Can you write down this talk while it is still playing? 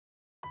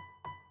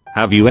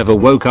Have you ever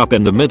woke up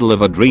in the middle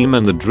of a dream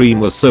and the dream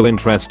was so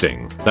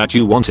interesting that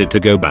you wanted to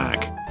go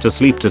back to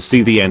sleep to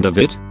see the end of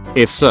it?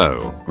 If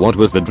so, what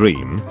was the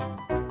dream?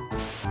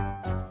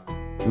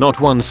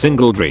 Not one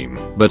single dream,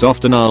 but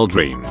often I'll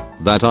dream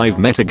that I've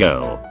met a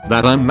girl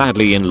that I'm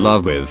madly in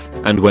love with,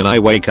 and when I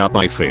wake up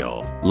I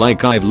feel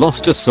like I've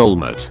lost a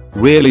soulmate.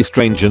 Really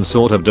strange and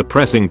sort of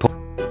depressing.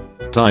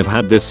 I've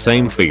had this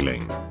same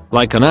feeling.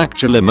 Like an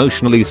actual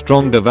emotionally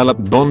strong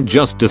developed bond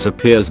just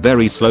disappears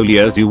very slowly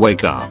as you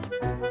wake up.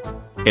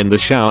 In the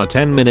shower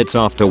 10 minutes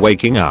after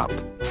waking up.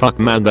 Fuck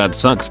man, that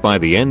sucks. By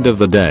the end of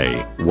the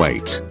day.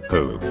 Wait,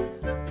 who?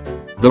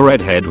 The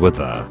redhead with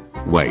the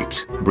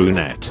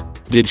brunette.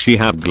 Did she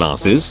have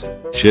glasses?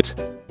 Shit.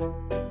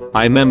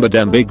 I remember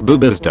them big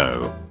boobas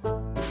though.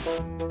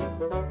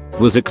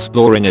 Was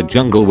exploring a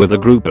jungle with a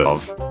group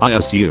of, I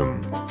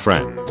assume,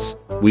 friends.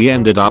 We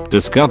ended up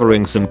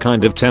discovering some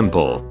kind of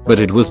temple, but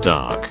it was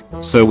dark,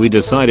 so we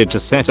decided to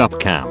set up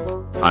camp.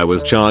 I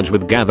was charged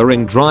with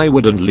gathering dry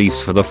wood and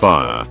leaves for the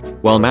fire.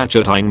 While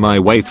macheting my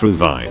way through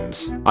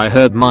vines, I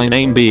heard my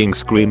name being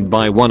screamed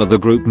by one of the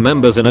group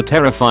members in a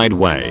terrified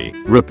way,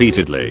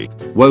 repeatedly.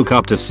 Woke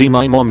up to see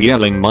my mom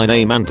yelling my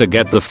name and to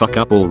get the fuck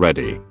up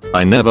already.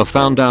 I never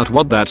found out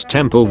what that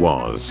temple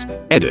was.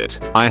 Edit.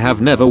 I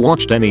have never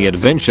watched any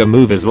adventure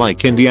movies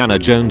like Indiana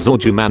Jones or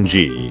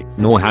Jumanji,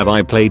 nor have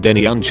I played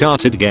any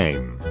Uncharted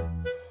game.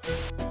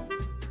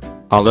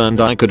 I learned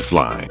I could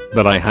fly,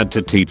 but I had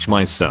to teach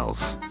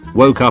myself.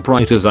 Woke up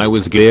right as I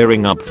was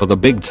gearing up for the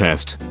big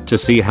test to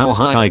see how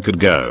high I could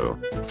go.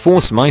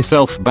 Force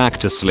myself back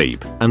to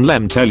sleep, and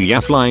lem tell ya,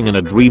 flying in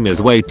a dream is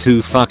way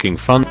too fucking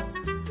fun.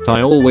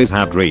 I always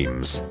have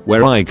dreams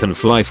where I can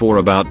fly for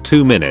about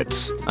 2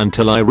 minutes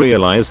until I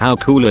realize how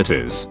cool it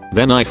is.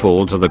 Then I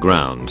fall to the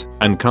ground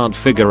and can't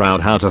figure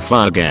out how to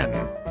fly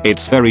again.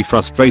 It's very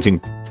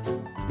frustrating.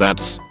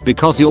 That's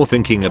because you're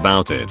thinking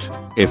about it.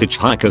 If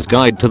Hitchhiker's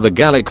Guide to the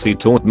Galaxy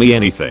taught me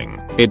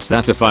anything, it's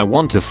that if I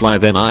want to fly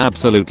then I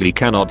absolutely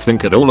cannot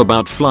think at all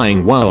about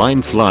flying while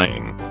I'm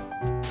flying.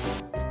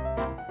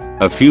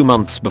 A few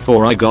months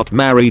before I got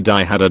married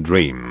I had a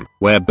dream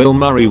where Bill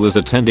Murray was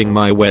attending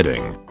my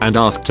wedding and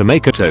asked to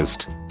make a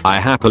toast. I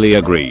happily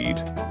agreed.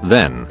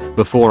 Then,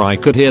 before I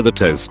could hear the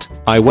toast,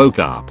 I woke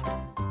up.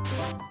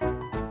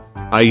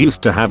 I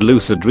used to have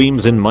lucid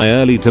dreams in my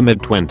early to mid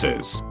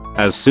 20s.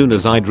 As soon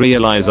as I'd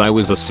realize I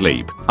was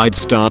asleep, I'd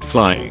start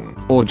flying,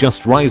 or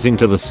just rising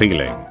to the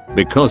ceiling,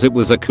 because it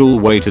was a cool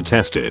way to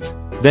test it.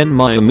 Then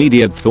my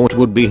immediate thought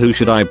would be, who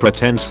should I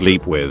pretend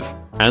sleep with?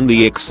 And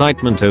the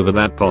excitement over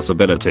that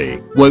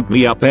possibility woke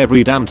me up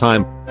every damn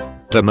time.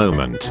 A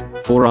moment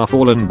for our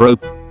fallen bro.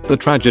 The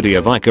tragedy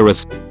of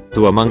Icarus.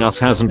 Who among us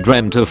hasn't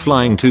dreamt of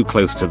flying too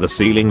close to the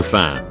ceiling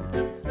fan?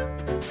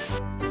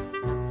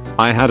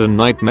 I had a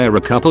nightmare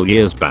a couple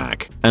years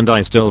back, and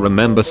I still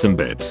remember some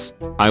bits.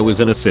 I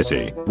was in a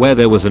city where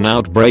there was an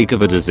outbreak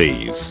of a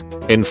disease.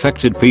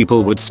 Infected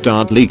people would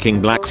start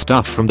leaking black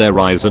stuff from their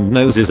eyes and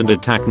noses and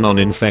attack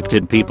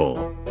non-infected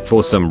people.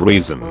 For some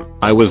reason,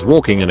 I was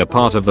walking in a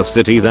part of the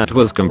city that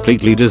was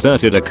completely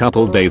deserted a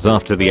couple days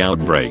after the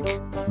outbreak.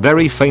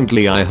 Very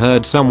faintly I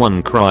heard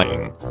someone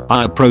crying.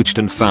 I approached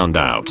and found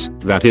out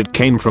that it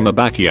came from a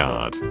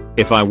backyard.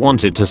 If I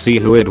wanted to see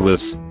who it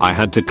was, I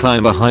had to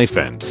climb a high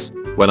fence.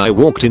 When I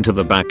walked into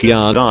the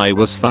backyard I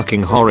was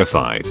fucking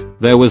horrified.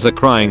 There was a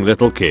crying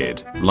little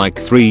kid, like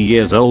 3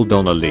 years old,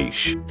 on a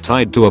leash,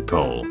 tied to a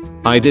pole.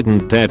 I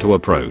didn't dare to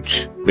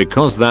approach,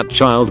 because that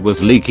child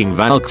was leaking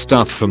Valk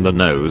stuff from the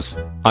nose.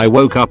 I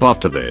woke up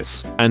after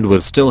this, and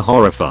was still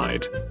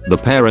horrified. The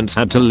parents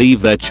had to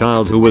leave their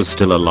child, who was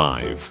still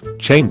alive,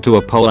 chained to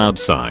a pole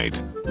outside.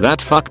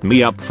 That fucked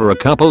me up for a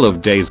couple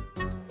of days.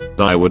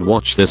 I would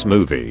watch this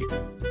movie.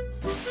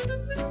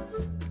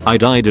 I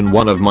died in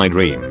one of my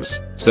dreams,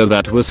 so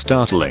that was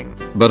startling,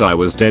 but I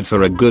was dead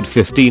for a good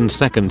 15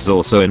 seconds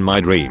or so in my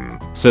dream,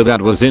 so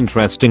that was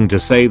interesting to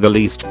say the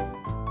least.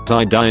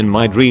 I die in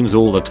my dreams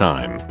all the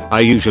time. I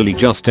usually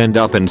just end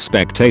up in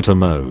spectator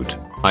mode.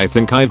 I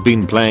think I've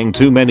been playing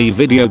too many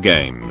video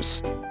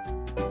games.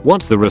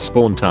 What's the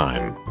respawn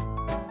time?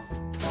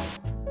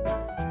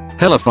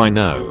 Hell if I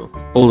know.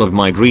 All of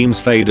my dreams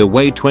fade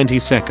away 20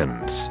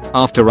 seconds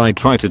after I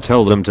try to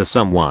tell them to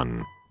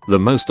someone. The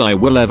most I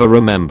will ever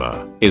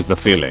remember is the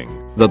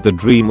feeling that the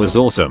dream was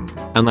awesome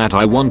and that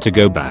I want to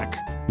go back.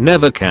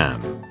 Never can.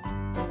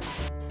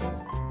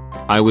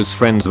 I was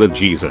friends with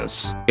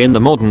Jesus in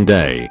the modern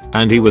day,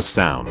 and he was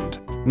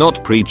sound,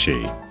 not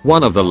preachy.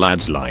 One of the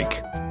lads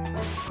like.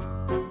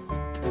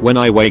 When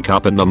I wake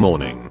up in the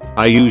morning,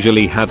 I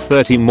usually have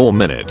 30 more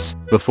minutes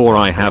before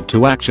I have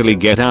to actually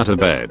get out of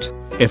bed.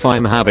 If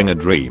I'm having a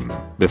dream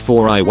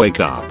before I wake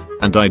up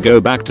and I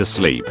go back to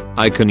sleep,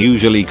 I can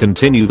usually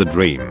continue the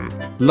dream.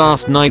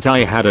 Last night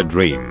I had a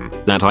dream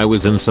that I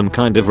was in some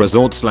kind of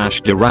resort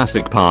 /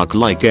 Jurassic Park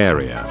like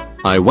area.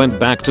 I went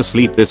back to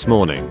sleep this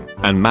morning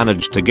and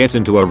managed to get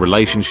into a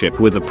relationship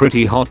with a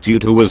pretty hot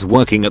dude who was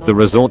working at the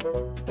resort.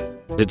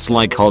 It's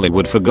like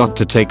Hollywood forgot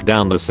to take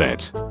down the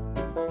set.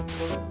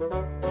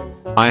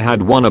 I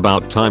had one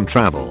about time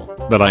travel,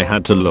 but I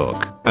had to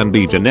look and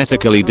be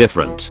genetically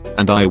different,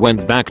 and I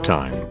went back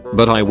time,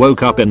 but I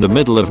woke up in the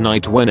middle of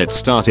night when it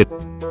started.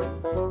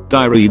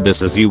 I read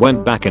this as you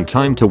went back in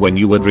time to when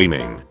you were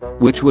dreaming,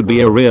 which would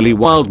be a really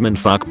wild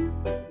mindfuck.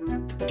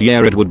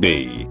 Yeah, it would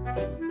be.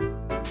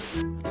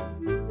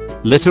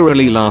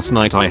 Literally last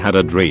night I had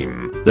a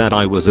dream that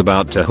I was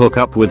about to hook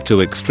up with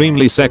two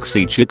extremely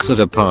sexy chicks at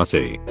a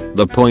party.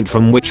 The point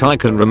from which I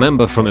can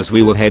remember from as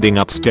we were heading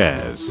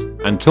upstairs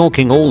and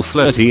talking all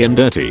flirty and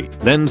dirty.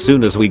 Then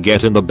soon as we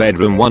get in the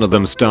bedroom, one of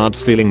them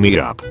starts feeling me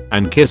up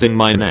and kissing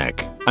my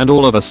neck, and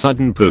all of a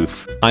sudden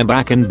poof, I'm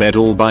back in bed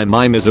all by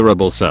my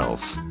miserable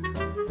self.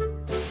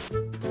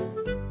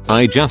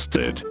 I just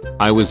did.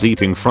 I was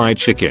eating fried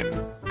chicken.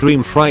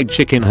 Dream fried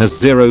chicken has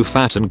zero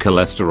fat and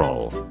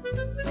cholesterol.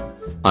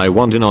 I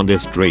want in on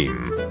this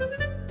dream.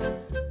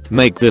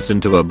 Make this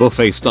into a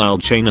buffet style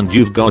chain and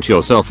you've got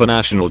yourself a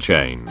national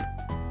chain.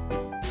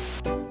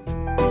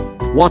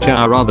 Watch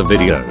our other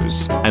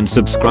videos and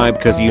subscribe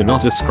cause you're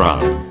not a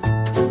scrub.